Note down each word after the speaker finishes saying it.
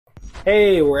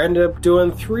hey, we ended up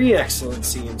doing 3 excellent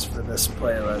scenes for this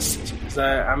playlist. 'Cause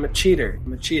I'm a cheater.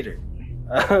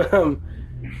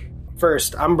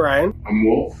 First, I'm Brian. I'm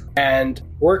Wolf. And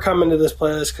we're coming to this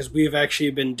playlist because we've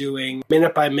actually been doing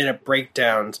minute-by-minute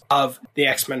breakdowns of the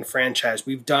X-Men franchise.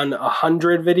 We've done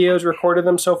 100 videos, recorded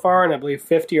them so far, and I believe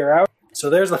 50 are out. So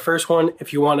there's the first one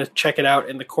if you want to check it out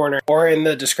in the corner or in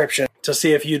the description to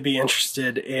see if you'd be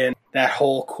interested in that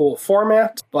whole cool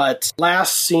format. But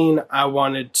last scene I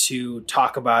wanted to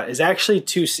talk about is actually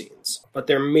 2 scenes, but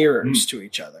they're mirrors to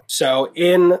each other. So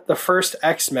in the first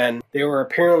X-Men, there were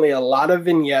apparently a lot of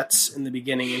vignettes in the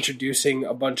beginning introducing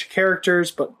a bunch of characters,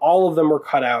 but all of them were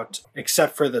cut out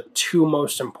except for the 2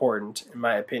 most important, in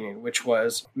my opinion, which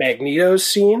was Magneto's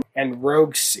scene and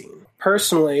Rogue's scene.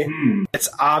 Personally, it's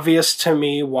obvious to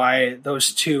me why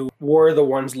those 2 were the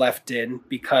ones left in,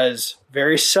 because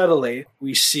very subtly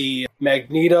we see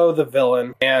Magneto, the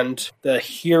villain, and the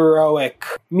heroic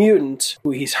mutant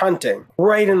who he's hunting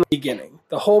right in the beginning.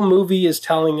 The whole movie is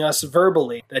telling us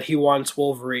verbally that he wants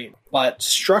Wolverine, but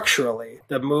structurally,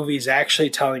 the movie's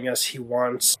actually telling us he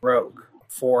wants Rogue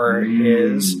for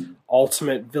his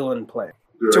ultimate villain plan.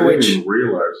 I didn't even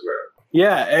realize that.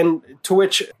 Yeah, and to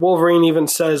which Wolverine even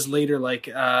says later, like,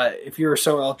 if you were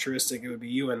so altruistic, it would be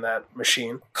you in that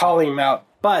machine, calling him out.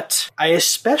 But I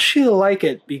especially like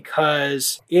it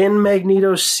because in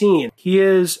Magneto's scene, he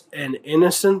is an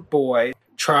innocent boy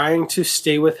trying to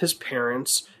stay with his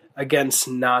parents against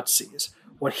Nazis.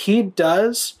 What he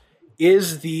does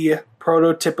is the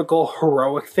prototypical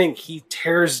heroic thing. He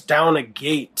tears down a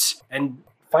gate and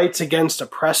fights against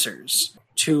oppressors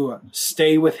to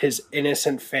stay with his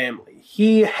innocent family.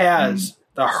 He has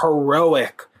the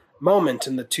heroic moment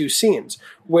in the 2 scenes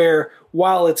where,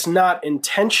 while it's not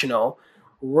intentional,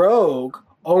 Rogue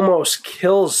almost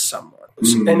kills someone,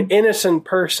 an innocent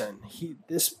person.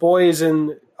 This boy is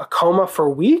in a coma for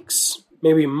weeks,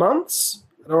 maybe months.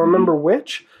 I don't remember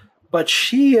which, but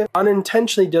she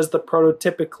unintentionally does the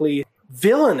prototypically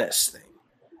villainous thing.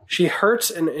 She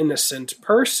hurts an innocent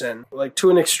person, like, to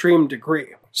an extreme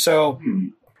degree. So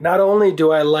not only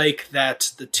do I like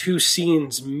that the 2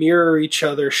 scenes mirror each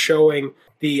other, showing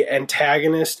the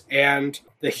antagonist and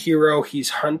the hero he's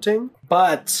hunting,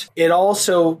 but it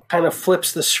also kind of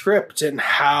flips the script in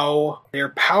how their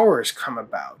powers come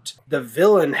about. The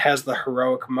villain has the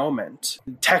heroic moment,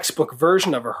 the textbook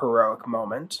version of a heroic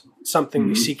moment, something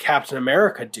we see Captain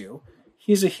America do.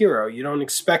 He's a hero. You don't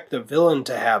expect the villain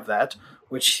to have that,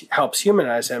 which helps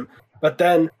humanize him. But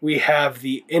then we have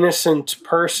the innocent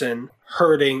person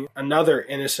hurting another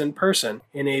innocent person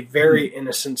in a very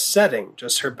innocent setting.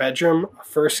 Just her bedroom, a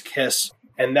first kiss,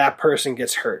 and that person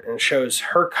gets hurt, and it shows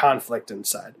her conflict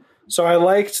inside. So I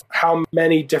liked how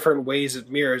many different ways it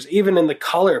mirrors, even in the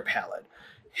color palette.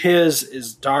 His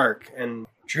is dark and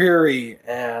dreary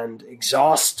and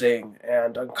exhausting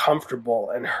and uncomfortable,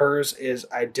 and hers is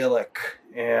idyllic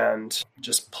and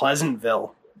just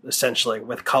Pleasantville, essentially,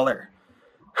 with color.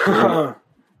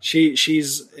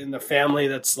 She's in the family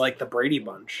that's like the Brady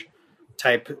Bunch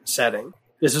type setting.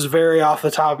 This is very off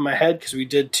the top of my head because we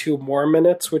did 2 more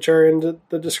minutes, which are in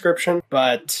the description,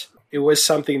 but it was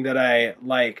something that I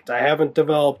liked. I haven't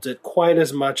developed it quite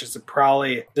as much as it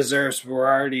probably deserves. We're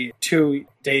already 2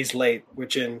 days late,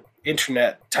 which in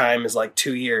internet time is like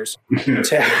 2 years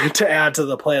to add to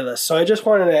the playlist. So I just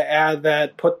wanted to add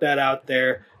that, put that out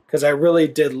there, because I really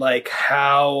did like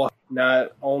how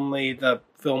not only the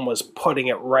film was putting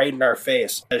it right in our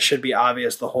face, it should be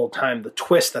obvious the whole time, the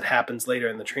twist that happens later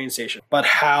in the train station, but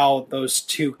how those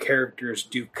 2 characters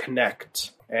do connect.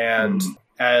 And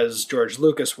as George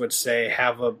Lucas would say,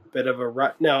 have a bit of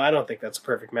a no, I don't think that's a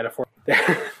perfect metaphor.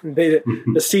 The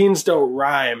scenes don't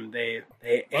rhyme, they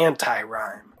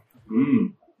anti-rhyme.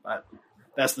 But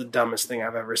that's the dumbest thing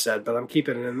I've ever said, but I'm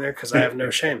keeping it in there because I have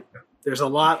no shame. There's a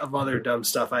lot of other dumb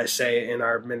stuff I say in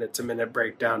our minute-to-minute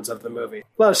breakdowns of the movie.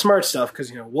 A lot of smart stuff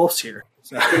because, Wolf's here.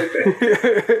 So.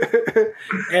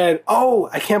 And,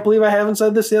 I can't believe I haven't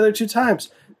said this the other 2 times.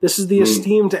 This is the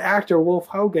esteemed actor, Wolf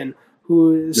Hogan,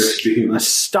 who is a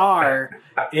star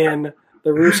in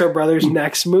the Russo brothers'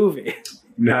 next movie.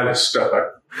 Not a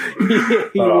star.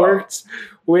 He worked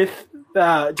with...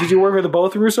 did you work with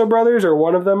both Russo brothers or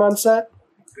one of them on set?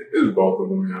 It was both of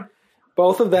them, yeah.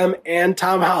 Both of them and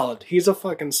Tom Holland. He's a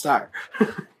fucking star.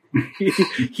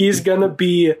 He's gonna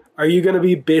be... Are you gonna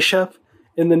be Bishop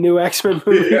in the new X-Men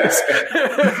movies? It's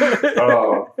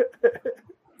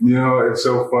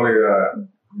so funny that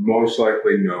most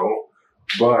likely no.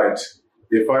 But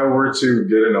if I were to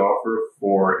get an offer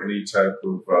for any type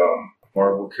of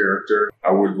Marvel character,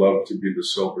 I would love to be the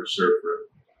Silver Surfer.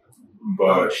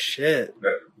 But shit.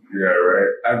 Yeah,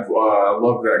 right. I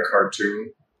love that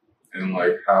cartoon. and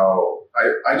like how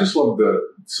I just love the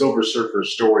Silver Surfer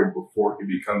story before he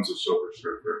becomes a Silver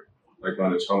Surfer, like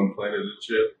on his home planet and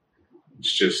shit.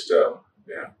 It's just,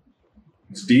 yeah,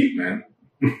 it's deep, man.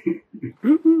 But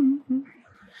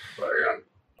yeah.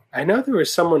 I know there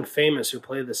was someone famous who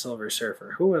played the Silver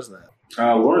Surfer. Who was that?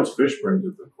 Lawrence Fishburne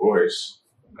did the voice.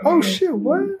 Oh shit!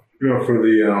 What? You know, for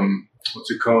the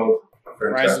what's it called?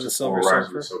 Rise of the Silver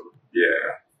Surfer.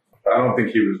 Yeah, I don't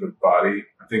think he was the body.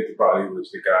 I think the body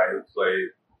was the guy who played.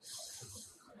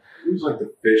 He was like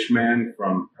the fish man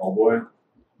from Hellboy.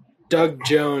 Doug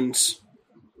Jones.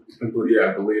 Yeah,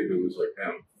 I believe it was like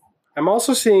him. I'm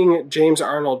also seeing James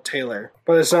Arnold Taylor,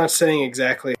 but it's not saying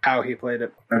exactly how he played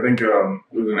it. I think it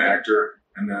was an actor,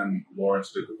 and then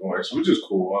Lawrence did the voice, which is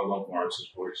cool. I love Lawrence's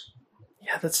voice.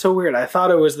 Yeah, that's so weird. I thought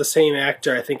it was the same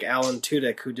actor, I think Alan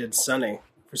Tudyk, who did Sonny.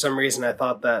 For some reason, I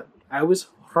thought that. I was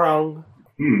wrong.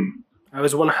 I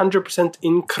was 100%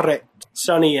 incorrect.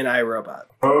 Sonny and iRobot.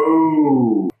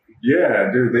 Oh,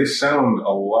 yeah, dude, they sound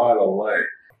a lot alike.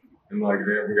 And, like,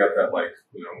 they haven't got that, like,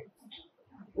 you know,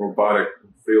 robotic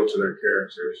feel to their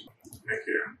characters. Thank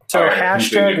you. So,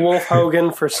 hashtag Wolf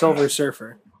Hogan for Silver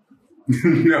Surfer.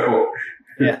 No.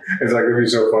 Yeah. It's like, it'd be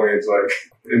so funny. It's like,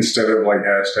 instead of, like,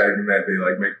 hashtagging that, they,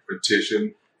 like, make a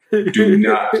petition. Do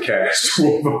not cast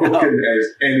Wolf Hogan as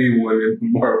anyone in the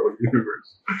Marvel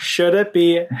Universe. Should it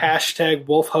be hashtag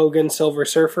Wolf Hogan Silver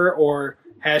Surfer or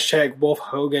hashtag Wolf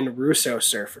Hogan Russo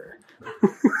Surfer?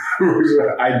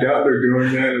 I doubt they're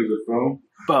doing that as a film.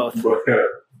 Both. But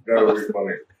that would be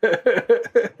funny.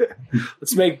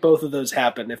 Let's make both of those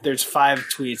happen. If there's 5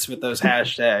 tweets with those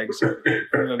hashtags, I'm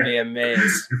going to be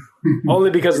amazed.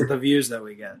 Only because of the views that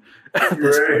we get.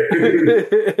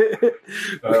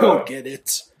 We'll get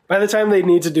it. By the time they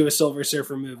need to do a Silver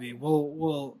Surfer movie,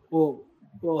 we'll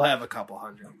have a couple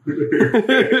hundred.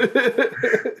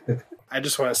 I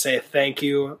just want to say thank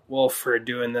you, Wolf, for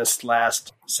doing this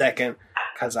last second,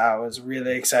 because I was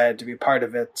really excited to be part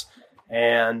of it.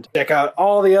 And check out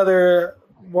all the other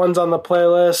ones on the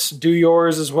playlist. Do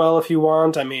yours as well if you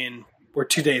want. I mean, we're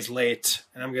 2 days late,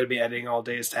 and I'm going to be editing all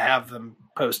days to have them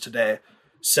post today.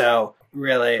 So,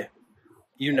 really,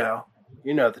 you know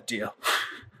the deal.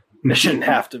 I shouldn't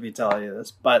have to be telling you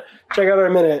this, but check out our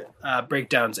minute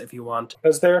breakdowns if you want,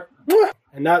 because they're,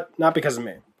 and not because of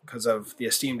me, because of the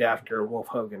esteemed actor Wolf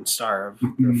Hogan, star of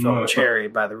the film Cherry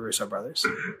by the Russo brothers.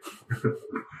 All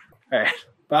right,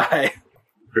 bye.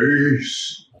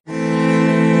 Peace.